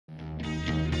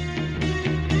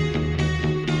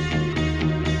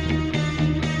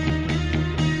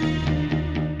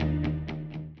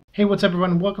Hey, what's up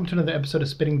everyone? Welcome to another episode of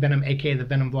Spitting Venom, aka the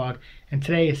Venom Vlog. And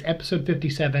today is episode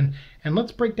 57, and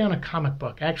let's break down a comic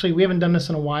book. Actually, we haven't done this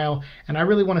in a while, and I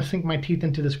really want to sink my teeth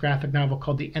into this graphic novel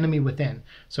called The Enemy Within.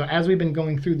 So as we've been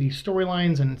going through these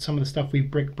storylines and some of the stuff we've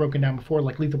broken down before,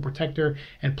 like Lethal Protector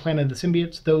and Planet of the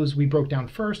Symbiotes, those we broke down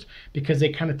first because they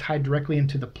kind of tied directly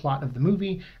into the plot of the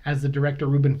movie, as the director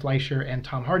Ruben Fleischer and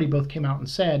Tom Hardy both came out and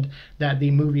said that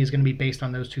the movie is going to be based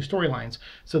on those two storylines.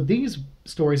 So these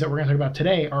stories that we're going to talk about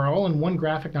today are all in one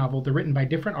graphic novel. They're written by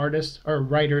different artists or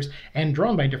writers and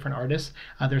drawn by different artists.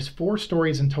 There's 4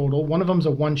 stories in total. One of them's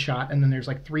a one-shot, and then there's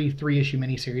like 3 3-issue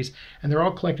miniseries, and they're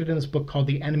all collected in this book called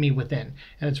The Enemy Within.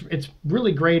 And it's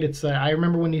really great. It's I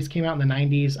remember when these came out in the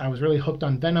 90s, I was really hooked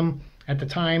on Venom at the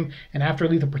time, and after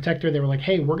Lethal Protector they were like,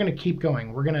 hey, we're going to keep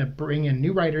going, we're going to bring in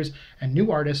new writers and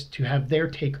new artists to have their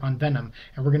take on Venom,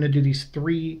 and we're going to do these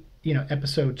 3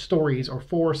 episode stories, or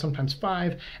 4, sometimes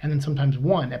 5, and then sometimes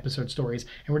 1 episode stories.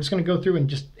 And we're just going to go through and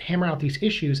just hammer out these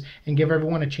issues and give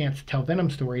everyone a chance to tell Venom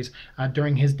stories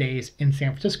during his days in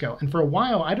San Francisco. And for a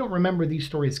while, I don't remember these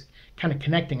stories kind of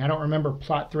connecting. I don't remember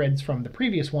plot threads from the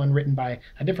previous one written by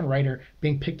a different writer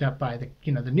being picked up by the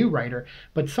new writer,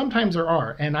 but sometimes there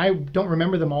are, and I don't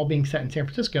remember them all being set in San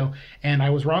Francisco, and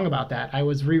I was wrong about that. I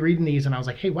was rereading these and I was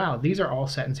like, hey, wow, these are all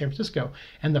set in San Francisco.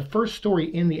 And the first story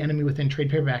in the Enemy Within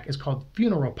trade paperback is called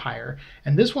Funeral Pyre,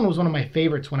 and this one was one of my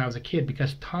favorites when I was a kid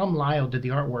because Tom Lyle did the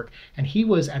artwork, and he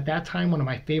was at that time one of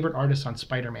my favorite artists on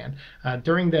Spider-Man.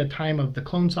 During the time of the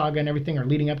Clone Saga and everything, or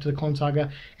leading up to the Clone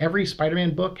Saga, every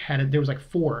Spider-Man book there was like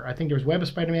 4. I think there was Web of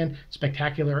Spider-Man,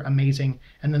 Spectacular, Amazing,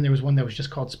 and then there was one that was just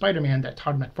called Spider-Man that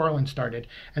Todd McFarlane started.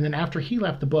 And then after he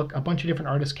left the book, a bunch of different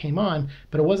artists came on,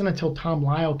 but it wasn't until Tom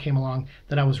Lyle came along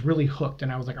that I was really hooked,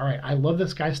 and I was like, all right, I love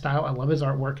this guy's style, I love his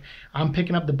artwork, I'm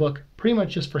picking up the book pretty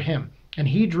much just for him. And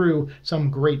he drew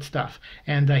some great stuff,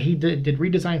 and he did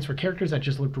redesigns for characters that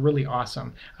just looked really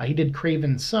awesome. He did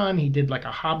Kraven's Son, he did like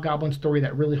a Hobgoblin story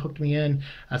that really hooked me in,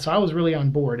 so I was really on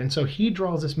board. And so he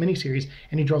draws this miniseries,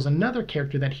 and he draws another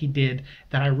character that he did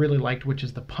that I really liked, which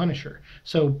is the Punisher.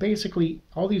 So basically,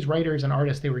 all these writers and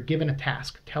artists, they were given a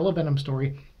task: tell a Venom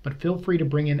story, but feel free to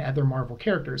bring in other Marvel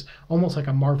characters, almost like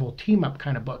a Marvel team-up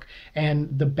kind of book.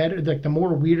 And the better, like the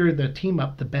more weirder the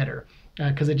team-up, the better.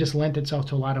 Because it just lent itself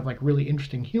to a lot of like really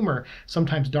interesting humor,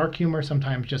 sometimes dark humor,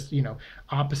 sometimes just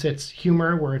opposites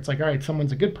humor, where it's like, all right,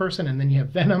 someone's a good person, and then you have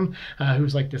Venom,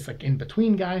 who's like this like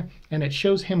in-between guy, and it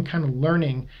shows him kind of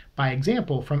learning by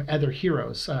example from other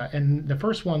heroes. And the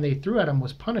first one they threw at him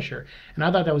was Punisher, and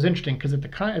I thought that was interesting because at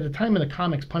the time in the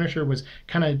comics, Punisher was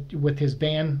kind of with his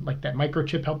van, like that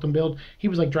microchip helped him build. He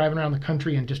was like driving around the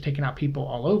country and just taking out people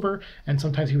all over, and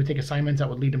sometimes he would take assignments that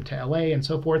would lead him to LA and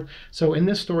so forth. So in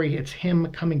this story, it's him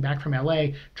coming back from LA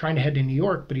trying to head to New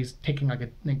York, but he's taking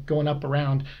going up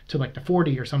around to like the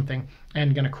 40 or something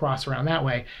and going to cross around that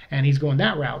way, and he's going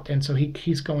that route. And so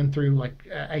he's going through like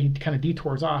he kind of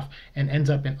detours off and ends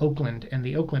up in Oakland, in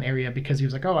the Oakland area, because he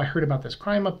was like, oh, I heard about this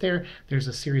crime up there. There's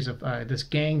a series of this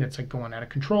gang that's like going out of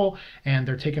control, and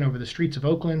they're taking over the streets of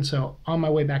Oakland. So on my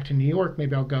way back to New York,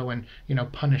 maybe I'll go and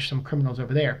punish some criminals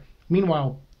over there.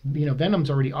 Meanwhile,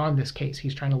 Venom's already on this case.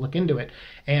 He's trying to look into it,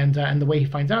 and the way he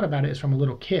finds out about it is from a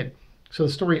little kid. So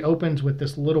the story opens with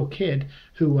this little kid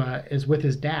who is with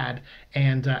his dad,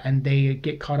 and they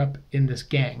get caught up in this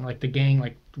gang. Like the gang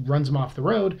like runs them off the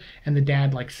road, and the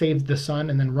dad like saves the son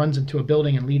and then runs into a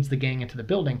building and leads the gang into the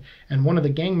building. And one of the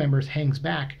gang members hangs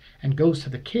back and goes to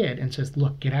the kid and says,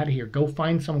 look, get out of here, go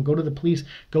find someone, go to the police,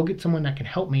 go get someone that can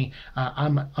help me.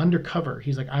 I'm undercover.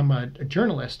 He's like, I'm a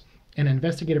journalist, an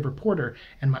investigative reporter,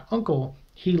 and my uncle,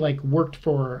 he like worked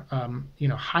for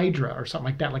Hydra or something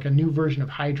like that, like a new version of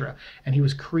Hydra, and he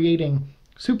was creating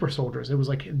super soldiers. It was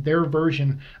like their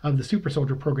version of the super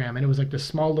soldier program, and it was like this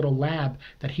small little lab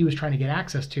that he was trying to get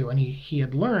access to. And he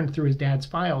had learned through his dad's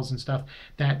files and stuff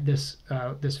that this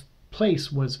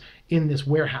place was in this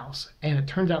warehouse, and it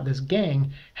turns out this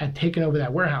gang had taken over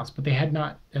that warehouse, but they had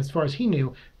not, as far as he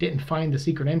knew, didn't find the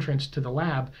secret entrance to the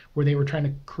lab where they were trying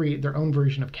to create their own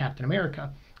version of Captain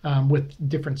America, with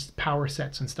different power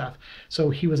sets and stuff.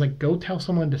 So he was like, go tell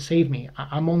someone to save me.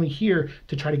 I'm only here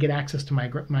to try to get access to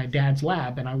my dad's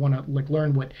lab, and I want to like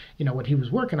learn what what he was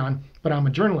working on, but I'm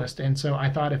a journalist. And so I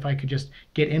thought if I could just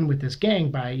get in with this gang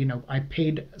by I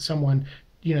paid someone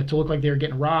to look like they were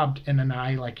getting robbed, and then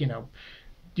I like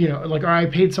or I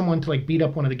paid someone to like beat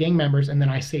up one of the gang members, and then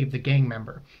I saved the gang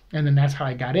member, and then that's how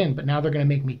I got in. But now they're going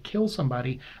to make me kill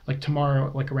somebody like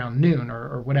tomorrow, like around noon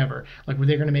or whatever, like where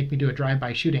they're going to make me do a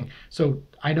drive-by shooting. So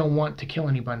I don't want to kill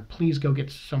anyone. Please go get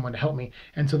someone to help me.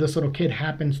 And so this little kid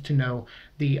happens to know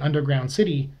the underground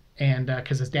city, and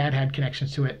because his dad had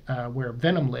connections to it, where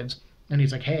Venom lives. and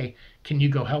he's like, hey, can you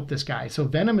go help this guy? So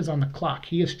Venom is on the clock.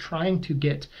 He is trying to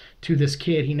get to this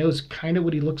kid. He knows kind of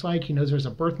what he looks like. He knows there's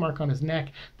a birthmark on his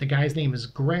neck. The guy's name is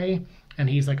Gray. And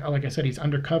he's like, oh, like I said, he's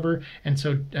undercover. And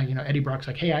so, Eddie Brock's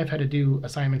like, hey, I've had to do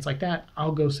assignments like that.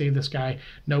 I'll go save this guy.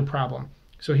 No problem.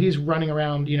 So he's running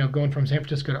around, going from San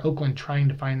Francisco to Oakland trying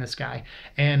to find this guy.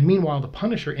 And meanwhile, the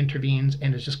Punisher intervenes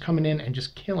and is just coming in and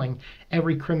just killing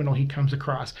every criminal he comes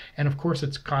across. And of course,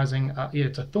 it's causing,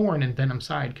 it's a thorn in Venom's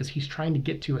side because he's trying to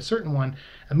get to a certain one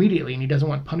immediately and he doesn't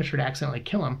want Punisher to accidentally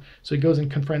kill him. So he goes and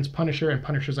confronts Punisher, and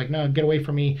Punisher's like, no, get away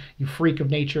from me, you freak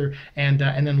of nature, and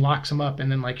then locks him up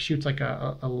and then like shoots like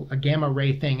a gamma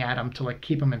ray thing at him to like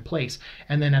keep him in place.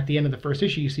 And then at the end of the first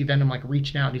issue, you see Venom like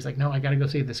reaching out and he's like, no, I gotta go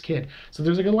save this kid. So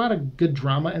there's like a lot of good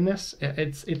drama in this.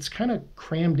 It's kind of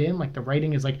crammed in, like the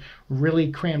writing is like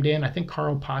really crammed in. I think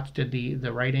Carl Potts did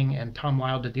the writing and Tom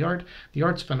Lyle did the art. The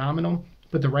art's phenomenal,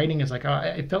 but the writing is like,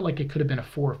 it felt like it could have been a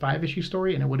 4 or 5 issue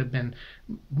story and it would have been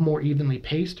more evenly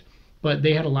paced. But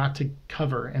they had a lot to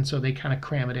cover, and so they kind of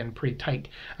cram it in pretty tight.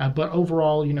 But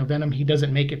overall, Venom, he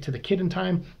doesn't make it to the kid in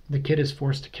time. The kid is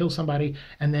forced to kill somebody,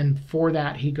 and then for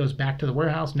that, he goes back to the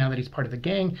warehouse. Now that he's part of the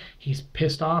gang, he's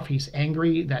pissed off. He's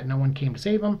angry that no one came to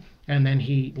save him, and then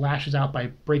he lashes out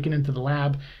by breaking into the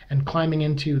lab and climbing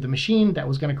into the machine that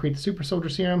was going to create the super soldier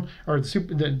serum, or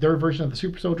their version of the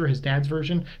super soldier, his dad's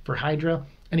version for Hydra.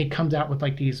 And he comes out with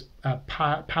like these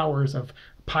powers of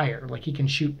pyre, like he can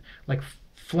shoot like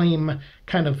flame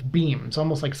kind of beams,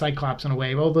 almost like Cyclops in a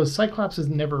way. Well, those Cyclopses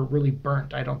never really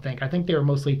burnt, I don't think. I think they were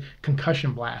mostly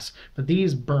concussion blasts, but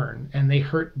these burn and they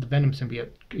hurt the Venom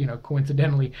symbiote,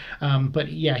 coincidentally.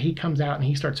 But yeah, he comes out and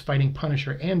he starts fighting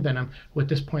Punisher and Venom, who at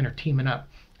this point are teaming up.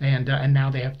 And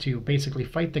now they have to basically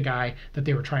fight the guy that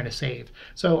they were trying to save.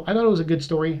 So I thought it was a good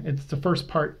story. It's the first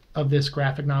part of this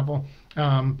graphic novel.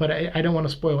 But I don't want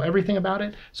to spoil everything about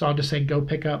it, so I'll just say go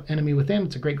pick up Enemy Within.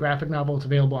 It's a great graphic novel. It's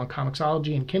available on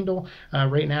Comixology and Kindle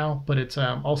right now, but it's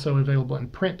also available in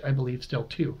print, I believe, still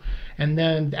too. And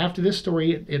then after this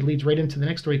story, it leads right into the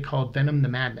next story called Venom the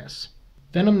Madness.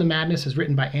 Venom the Madness is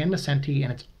written by Ann Nocenti,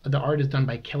 and the art is done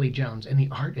by Kelly Jones, and the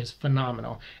art is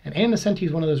phenomenal. And Ann Nocenti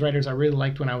is one of those writers I really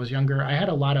liked when I was younger. I had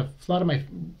a lot of my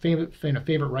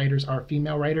favorite writers are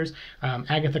female writers,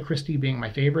 Agatha Christie being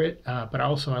my favorite, but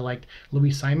also I liked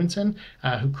Louise Simonson,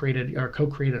 who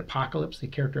co-created Apocalypse, the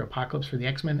character Apocalypse for the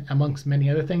X-Men, amongst many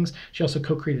other things. She also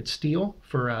co-created Steel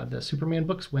for the Superman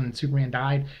books when Superman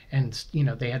died, and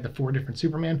they had the 4 different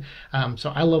Superman.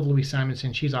 So I love Louise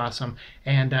Simonson. She's awesome.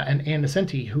 And Ann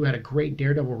Nocenti, who had a great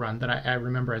Daredevil run that I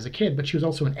remember as a kid, but she was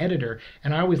also an editor,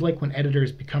 and I always like when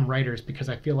editors become writers because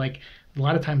I feel like a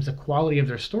lot of times the quality of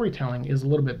their storytelling is a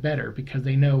little bit better because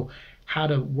they know how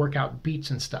to work out beats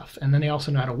and stuff, and then they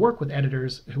also know how to work with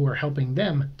editors who are helping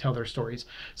them tell their stories.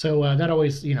 So that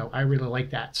always, I really like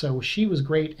that. So she was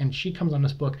great, and she comes on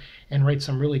this book and writes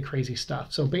some really crazy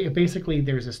stuff. So basically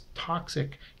there's this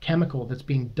toxic chemical that's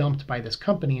being dumped by this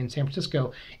company in San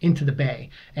Francisco into the bay,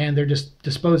 and they're just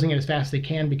disposing it as fast as they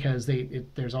can because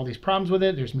there's all these problems with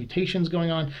it. There's mutations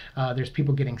going on, there's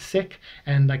people getting sick,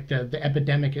 and like the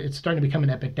epidemic, it's starting to become an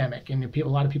epidemic, and a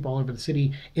lot of people all over the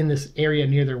city in this area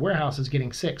near their warehouse is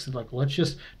getting sick. So like, let's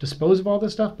just dispose of all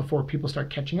this stuff before people start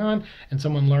catching on and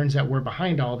someone learns that we're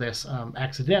behind all this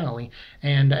accidentally.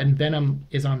 And Venom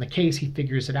is on the case. He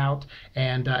figures it out,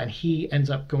 and he ends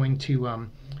up going to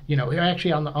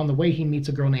actually on the way he meets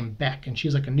a girl named Beck, and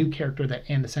she's like a new character that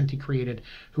Ann Nocenti created,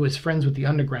 who is friends with the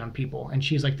underground people, and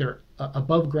she's like their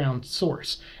above ground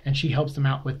source, and she helps them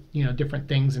out with different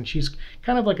things, and she's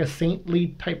kind of like a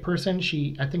saintly type person.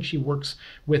 I think she works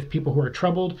with people who are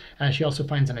troubled. She also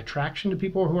finds an attraction to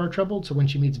people who are troubled, so when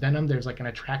she meets Venom, there's like an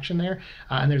attraction there,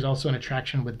 and there's also an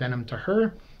attraction with Venom to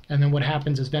her. And then what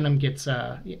happens is Venom gets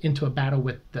into a battle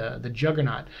with the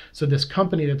Juggernaut. So this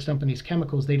company that's dumping these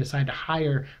chemicals, they decide to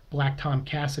hire Black Tom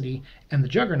Cassidy and the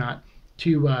Juggernaut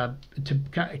to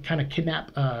kind of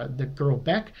kidnap the girl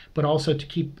Beck, but also to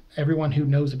keep everyone who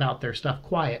knows about their stuff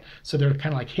quiet. So they're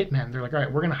kind of like hitmen. They're like, all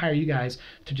right, we're going to hire you guys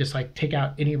to just like take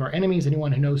out any of our enemies,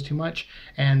 anyone who knows too much,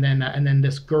 and then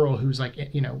this girl who's like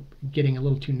getting a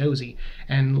little too nosy.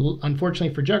 And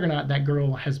unfortunately for Juggernaut, that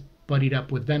girl has buddied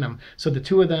up with Venom. So the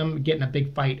two of them get in a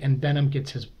big fight, and Venom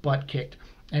gets his butt kicked.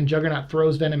 And Juggernaut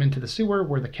throws Venom into the sewer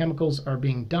where the chemicals are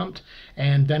being dumped,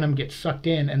 and Venom gets sucked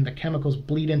in, and the chemicals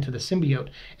bleed into the symbiote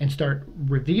and start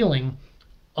revealing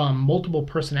multiple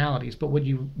personalities. But what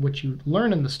you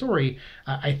learn in the story,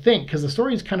 I think, because the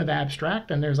story is kind of abstract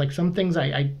and there's like some things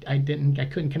I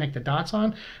couldn't connect the dots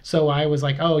on. So I was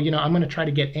like, oh, I'm going to try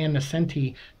to get Ann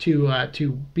Nesenti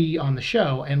to be on the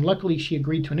show, and luckily she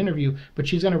agreed to an interview. But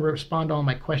she's going to respond to all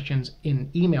my questions in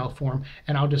email form,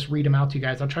 and I'll just read them out to you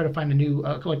guys. I'll try to find a new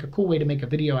like a cool way to make a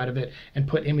video out of it and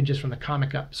put images from the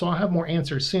comic up. So I'll have more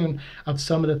answers soon of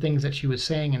some of the things that she was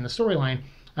saying in the storyline.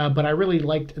 But I really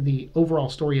liked the overall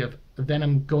story of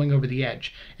Venom going over the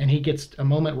edge, and he gets a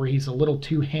moment where he's a little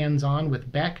too hands-on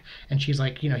with Beck, and she's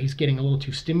like, he's getting a little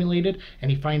too stimulated, and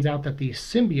he finds out that the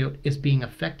symbiote is being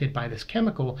affected by this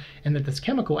chemical, and that this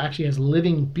chemical actually has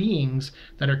living beings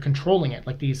that are controlling it,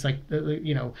 like these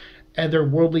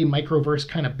otherworldly microverse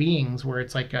kind of beings, where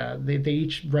it's like they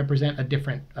each represent a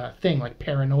different thing, like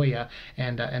paranoia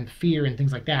and fear and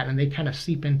things like that, and they kind of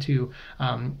seep into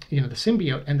the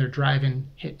symbiote, and they're driving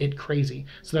it crazy.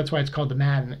 So that's why it's called the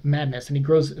madness. And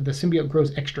the symbiote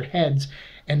grows extra heads,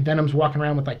 and Venom's walking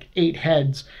around with like 8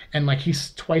 heads, and like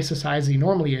he's twice the size he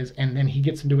normally is, and then he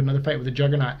gets into another fight with the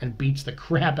Juggernaut and beats the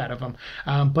crap out of him.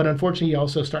 But unfortunately, he's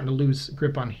also starting to lose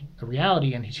grip on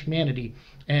reality and his humanity,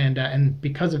 and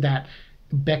because of that,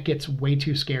 Beck gets way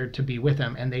too scared to be with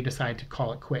him, and they decide to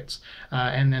call it quits.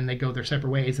 And then they go their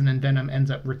separate ways, and then Venom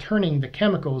ends up returning the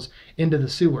chemicals into the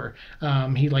sewer.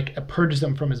 He like purges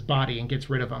them from his body and gets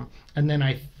rid of them. And then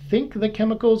I think the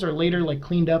chemicals are later like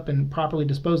cleaned up and properly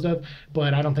disposed of,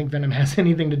 but I don't think Venom has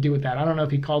anything to do with that. I don't know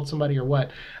if he called somebody or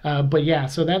what. But yeah,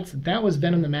 so that was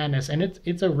Venom the Madness, and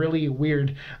it's a really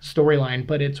weird storyline,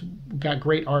 but it's got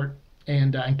great art.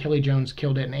 And Kelly Jones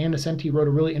killed it, and Ann Nesenti wrote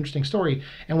a really interesting story.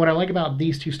 And what I like about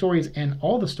these 2 stories and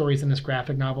all the stories in this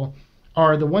graphic novel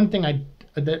are the one thing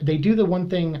they do the one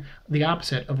thing, the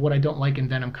opposite of what I don't like in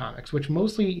Venom comics, which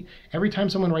mostly every time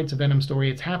someone writes a Venom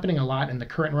story, it's happening a lot in the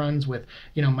current runs with,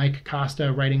 Mike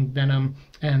Costa writing Venom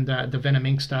and the Venom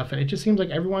Inc. stuff. And it just seems like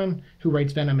everyone who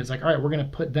writes Venom is like, all right, we're going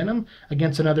to put Venom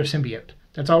against another symbiote.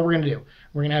 That's all we're going to do.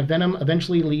 We're going to have Venom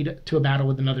eventually lead to a battle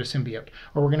with another symbiote,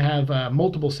 or we're going to have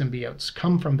multiple symbiotes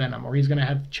come from Venom, or he's going to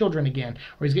have children again,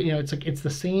 or he's it's the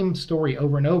same story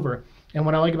over and over. And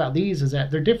what I like about these is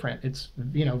that they're different. It's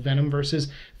Venom versus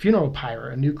Funeral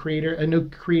Pyre, a newly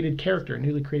created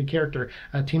character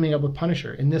teaming up with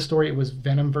Punisher. In this story, it was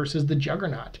Venom versus the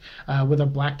Juggernaut, with a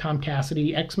Black Tom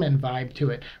Cassidy X-Men vibe to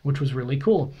it, which was really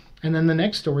cool. And then the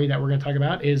next story that we're going to talk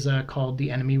about is called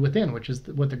The Enemy Within, which is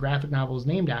what the graphic novel is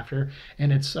named after,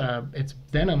 and it's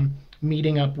Venom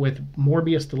meeting up with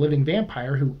Morbius the Living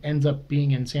Vampire, who ends up being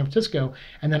in San Francisco,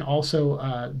 and then also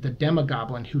the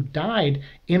Demogoblin, who died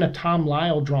in a Tom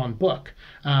Lyle drawn book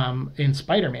in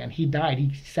Spider-Man. He died.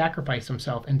 He sacrificed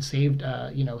himself and saved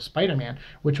Spider-Man,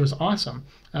 which was awesome.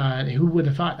 Who would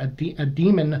have thought a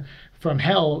demon from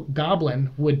hell, Goblin,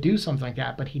 would do something like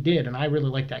that, but he did, and I really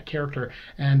like that character.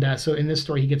 And so in this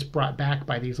story, he gets brought back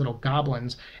by these little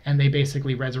goblins, and they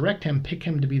basically resurrect him, pick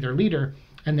him to be their leader,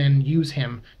 and then use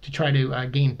him to try to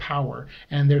gain power.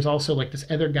 And there's also like this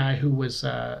other guy who was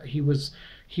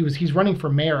he's running for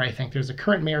mayor, I think. There's a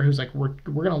current mayor who's like, we're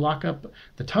going to lock up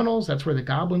the tunnels. That's where the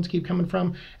goblins keep coming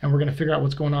from, and we're going to figure out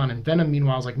what's going on. And Venom,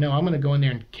 meanwhile, is like, no, I'm going to go in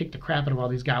there and kick the crap out of all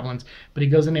these goblins. But he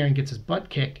goes in there and gets his butt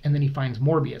kicked, and then he finds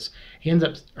Morbius. He ends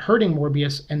up hurting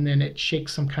Morbius, and then it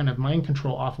shakes some kind of mind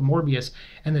control off of Morbius,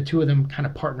 and the two of them kind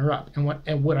of partner up. And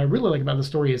what I really like about the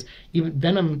story is even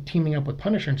Venom teaming up with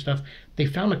Punisher and stuff, they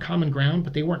found a common ground,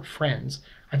 but they weren't friends.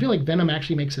 I feel like Venom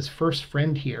actually makes his first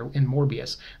friend here in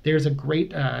Morbius. There's a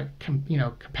great,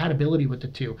 compatibility with the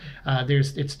two.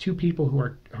 It's two people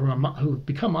who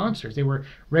become monsters. They were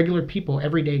regular people,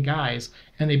 everyday guys,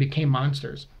 and they became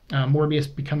monsters. Morbius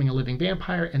becoming a living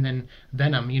vampire, and then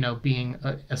Venom, being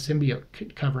a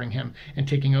symbiote covering him and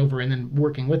taking over, and then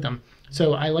working with them.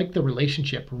 So I like the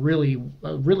relationship, really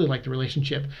like the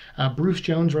relationship. Bruce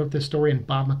Jones wrote this story, and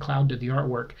Bob McLeod did the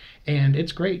artwork, and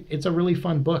it's great. It's a really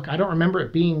fun book. I don't remember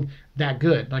it being that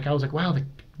good. Like, I was like, wow,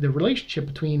 the relationship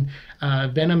between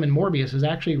Venom and Morbius is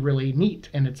actually really neat,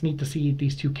 and it's neat to see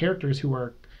these two characters who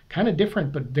are kind of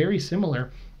different but very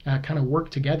similar kind of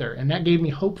work together. And that gave me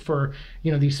hope for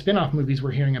these spin-off movies we're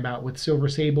hearing about with Silver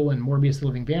Sable and Morbius the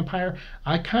Living Vampire.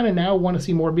 I kind of now want to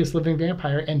see Morbius the Living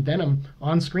Vampire and Venom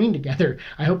on screen together.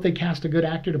 I hope they cast a good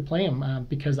actor to play him,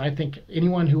 because I think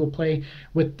anyone who will play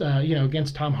with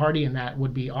against Tom Hardy in that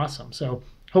would be awesome. So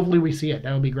hopefully we see it.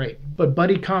 That would be great. But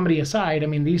buddy comedy aside, I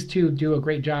mean, these two do a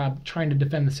great job trying to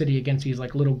defend the city against these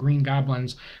like little green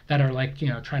goblins that are like, you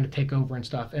know, trying to take over and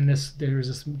stuff. And there's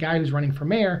this guy who's running for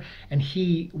mayor, and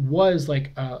he was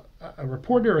like a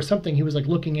reporter or something. He was like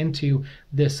looking into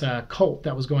this cult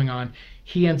that was going on.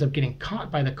 He ends up getting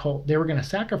caught by the cult. They were going to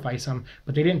sacrifice him,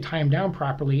 but they didn't tie him down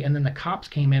properly. And then the cops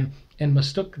came in and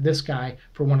mistook this guy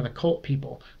for one of the cult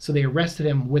people. So they arrested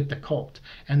him with the cult.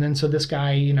 And then so this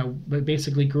guy, you know,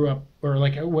 basically grew up, or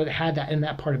like had that in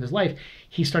that part of his life.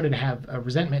 He started to have a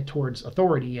resentment towards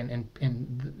authority and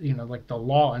you know, like the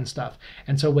law and stuff.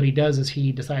 And so what he does is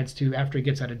he decides to, after he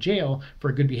gets out of jail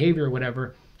for good behavior or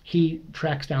whatever, he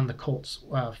tracks down the cult's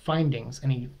findings,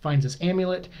 and he finds this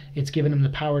amulet. It's given him the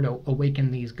power to awaken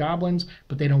these goblins,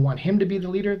 but they don't want him to be the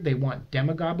leader. They want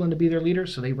Demogoblin to be their leader,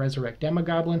 so they resurrect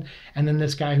Demogoblin. And then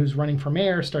this guy who's running for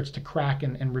mayor starts to crack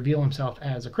and reveal himself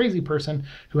as a crazy person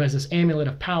who has this amulet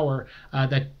of power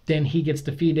that then he gets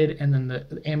defeated, and then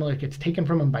the amulet gets taken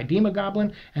from him by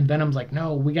Demogoblin, and Venom's like,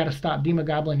 no, we got to stop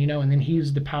Demogoblin, you know, and then he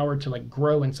uses the power to like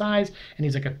grow in size, and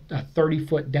he's like a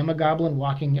 30-foot Demogoblin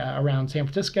walking around San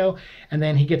Francisco. And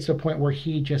then he gets to a point where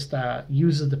he just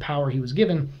uses the power he was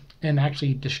given and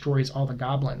actually destroys all the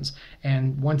goblins,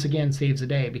 and once again saves the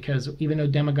day, because even though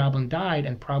Demogoblin died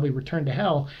and probably returned to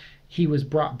hell, he was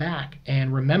brought back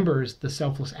and remembers the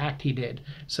selfless act he did.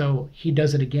 So he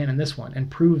does it again in this one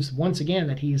and proves once again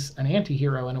that he's an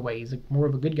anti-hero in a way. He's more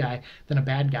of a good guy than a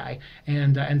bad guy.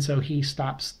 And so he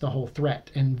stops the whole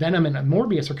threat. And Venom and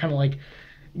Morbius are kind of like,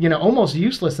 you know, almost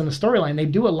useless in the storyline. They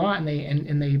do a lot, and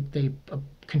they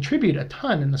contribute a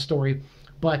ton in the story,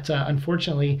 but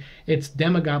unfortunately it's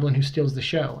Demogoblin who steals the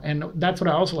show. And that's what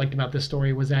I also liked about this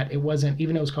story, was that it wasn't,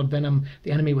 even though it was called Venom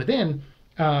the Enemy Within,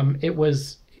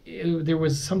 there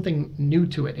was something new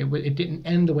to it. It didn't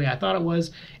end the way I thought it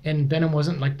was, and Venom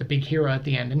wasn't like the big hero at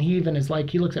the end. And he even is like,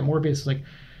 he looks at Morbius like,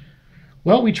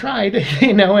 well, we tried,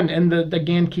 you know, and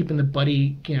again, keeping the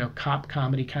buddy, you know, cop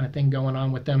comedy kind of thing going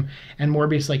on with them. And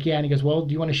Morbius like, yeah, and he goes, well,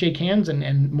 do you want to shake hands?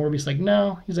 And Morbius like,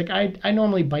 no. He's like, I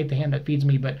normally bite the hand that feeds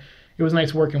me, but it was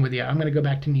nice working with you. I'm going to go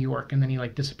back to New York. And then he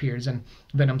like disappears, and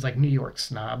Venom's like, New York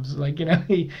snobs. Like, you know,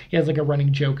 he has like a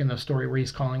running joke in the story where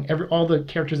he's calling all the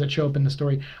characters that show up in the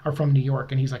story are from New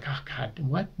York. And he's like, oh God,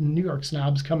 what? New York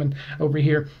snobs coming over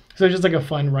here. So it's just like a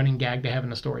fun running gag to have in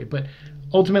the story. But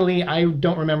ultimately, I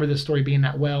don't remember this story being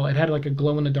that well. It had like a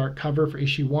glow-in-the-dark cover for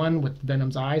issue 1 with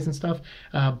Venom's eyes and stuff.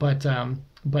 But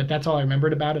that's all I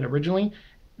remembered about it originally.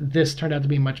 This turned out to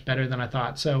be much better than I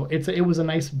thought. So it was a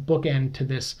nice bookend to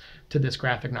this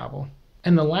graphic novel.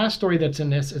 And the last story that's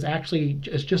in this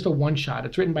is just a one-shot.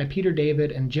 It's written by Peter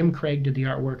David, and Jim Craig did the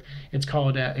artwork. It's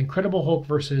called Incredible Hulk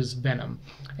versus Venom.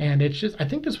 And it's just, I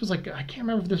think this was like, I can't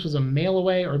remember if this was a mail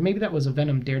away, or maybe that was a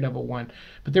Venom Daredevil one.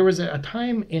 But there was a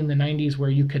time in the 90s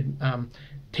where you could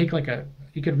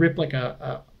you could rip like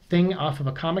a thing off of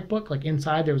a comic book. Like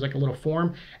inside there was like a little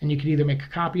form, and you could either make a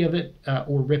copy of it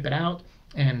or rip it out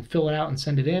and fill it out and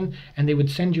send it in, and they would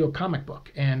send you a comic book.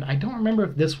 And I don't remember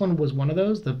if this one was one of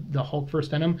those, the Hulk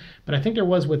vs. Venom, but I think there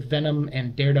was with Venom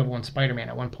and Daredevil and Spider-Man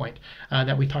at one point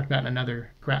that we talked about in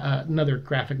another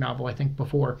graphic novel, I think,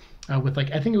 before, with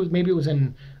like, I think it was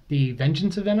in the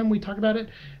Vengeance of Venom we talked about it.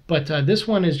 But this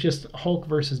one is just Hulk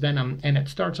versus Venom, and it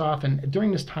starts off, and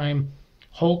during this time,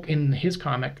 Hulk in his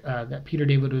comic that Peter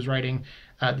David was writing,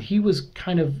 he was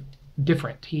kind of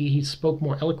different. He spoke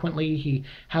more eloquently. He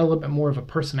had a little bit more of a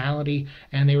personality,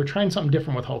 and they were trying something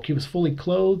different with Hulk. He was fully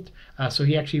clothed, so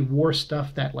he actually wore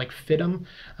stuff that like fit him,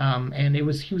 and he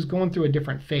was going through a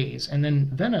different phase. And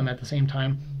then Venom at the same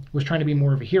time was trying to be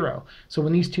more of a hero. So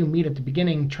when these two meet at the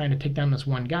beginning, trying to take down this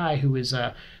one guy who is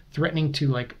threatening to,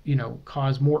 like, you know,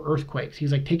 cause more earthquakes.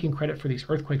 He's like taking credit for these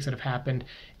earthquakes that have happened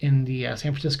in the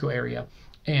San Francisco area.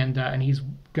 And he's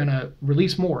gonna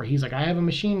release more. He's like, I have a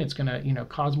machine. It's gonna, you know,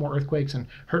 cause more earthquakes and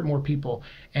hurt more people.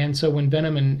 And so when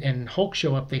Venom and Hulk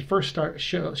show up, they first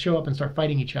show up and start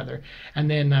fighting each other. And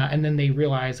then they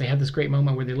realize, they have this great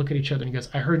moment where they look at each other and he goes,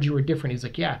 I heard you were different. He's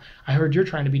like, yeah, I heard you're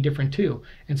trying to be different too.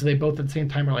 And so they both at the same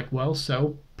time are like, well,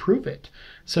 so prove it.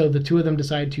 So the two of them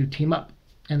decide to team up.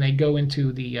 And they go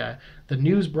into the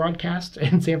news broadcast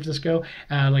in San Francisco,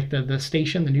 like the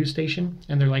station, the news station,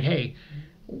 and they're like, hey,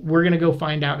 we're going to go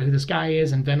find out who this guy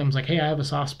is. And Venom's like, hey, I have a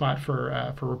soft spot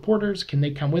for reporters. Can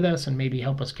they come with us and maybe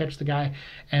help us catch the guy?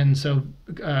 And so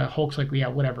Hulk's like, yeah,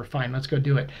 whatever, fine, let's go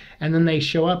do it. And then they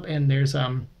show up, and there's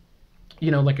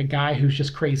like a guy who's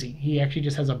just crazy. He actually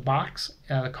just has a box,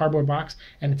 a cardboard box,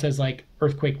 and it says like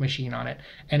earthquake machine on it.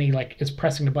 And he like is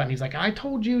pressing the button. He's like, I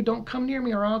told you, don't come near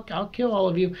me or I'll kill all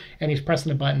of you. And he's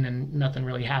pressing the button and nothing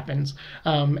really happens.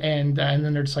 And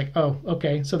then they're just like, oh,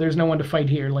 okay, so there's no one to fight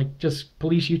here. Like, just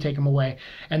police, you take him away.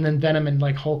 And then Venom and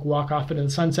like Hulk walk off into the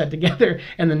sunset together,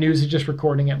 and the news is just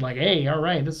recording it like, hey, all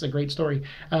right, this is a great story.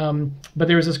 But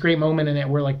there was this great moment in it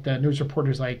where like the news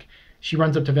reporter's like, she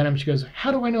runs up to Venom. She goes,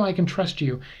 how do I know I can trust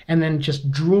you? And then just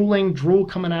drool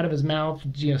coming out of his mouth,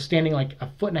 standing like a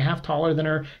foot and a half taller than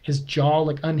her, his jaw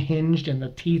like unhinged and the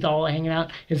teeth all hanging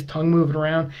out, his tongue moving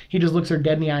around. He just looks her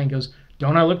dead in the eye and goes,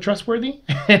 don't I look trustworthy?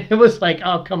 And it was like,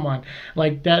 oh, come on.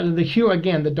 Like that,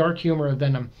 the dark humor of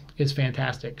Venom is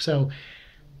fantastic. So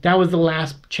that was the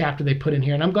last chapter they put in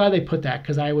here. And I'm glad they put that,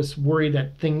 because I was worried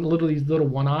that literally these little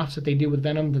one-offs that they do with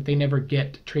Venom, that they never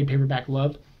get trade paperback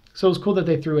love. So it was cool that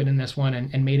they threw it in this one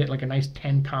and made it like a nice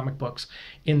 10 comic books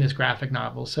in this graphic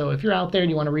novel. So if you're out there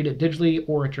and you want to read it digitally,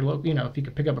 or at your local, if you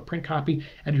could pick up a print copy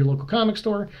at your local comic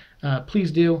store, please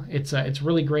do. It's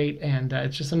really great, and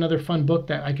it's just another fun book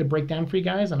that I could break down for you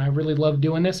guys, and I really love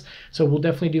doing this. So we'll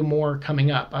definitely do more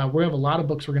coming up. We have a lot of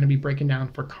books we're going to be breaking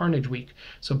down for Carnage Week,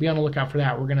 so be on the lookout for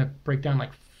that. We're going to break down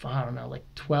like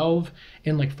 12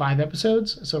 in like 5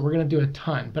 episodes. So we're going to do a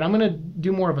ton, but I'm going to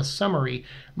do more of a summary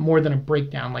more than a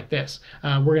breakdown like this.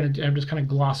 I'm just kind of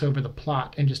gloss over the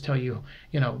plot and just tell you,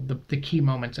 the key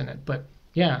moments in it. But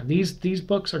yeah, these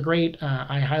books are great.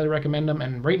 I highly recommend them.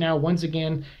 And right now, once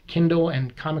again, Kindle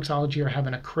and Comixology are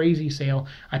having a crazy sale.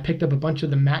 I picked up a bunch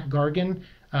of the Matt Gargan,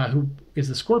 who is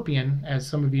the Scorpion, as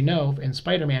some of you know, in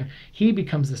Spider-Man. He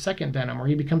becomes the second Venom, or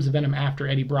he becomes the Venom after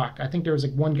Eddie Brock. I think there was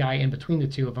like one guy in between the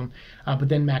two of them, but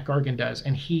then Matt Gargan does,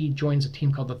 and he joins a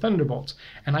team called the Thunderbolts.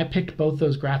 And I picked both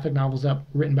those graphic novels up,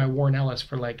 written by Warren Ellis,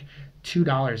 for like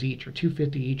 $2 each or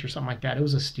 $2.50 each or something like that. It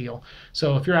was a steal.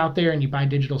 So if you're out there and you buy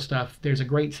digital stuff, there's a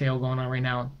great sale going on right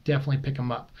now. Definitely pick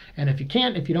them up. And if you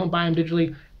don't buy them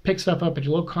digitally, pick stuff up at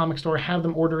your local comic store, have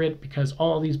them order it, because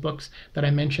all these books that I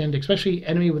mentioned, especially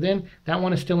Enemy Within, that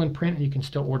one is still in print and you can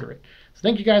still order it. So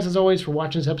thank you guys as always for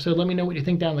watching this episode. Let me know what you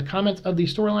think down in the comments of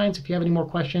these storylines. If you have any more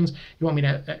questions, you want me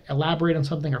to elaborate on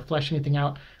something or flesh anything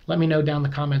out, let me know down in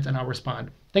the comments and I'll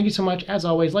respond. Thank you so much. As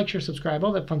always, like, share, subscribe,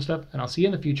 all that fun stuff, and I'll see you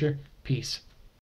in the future. Peace.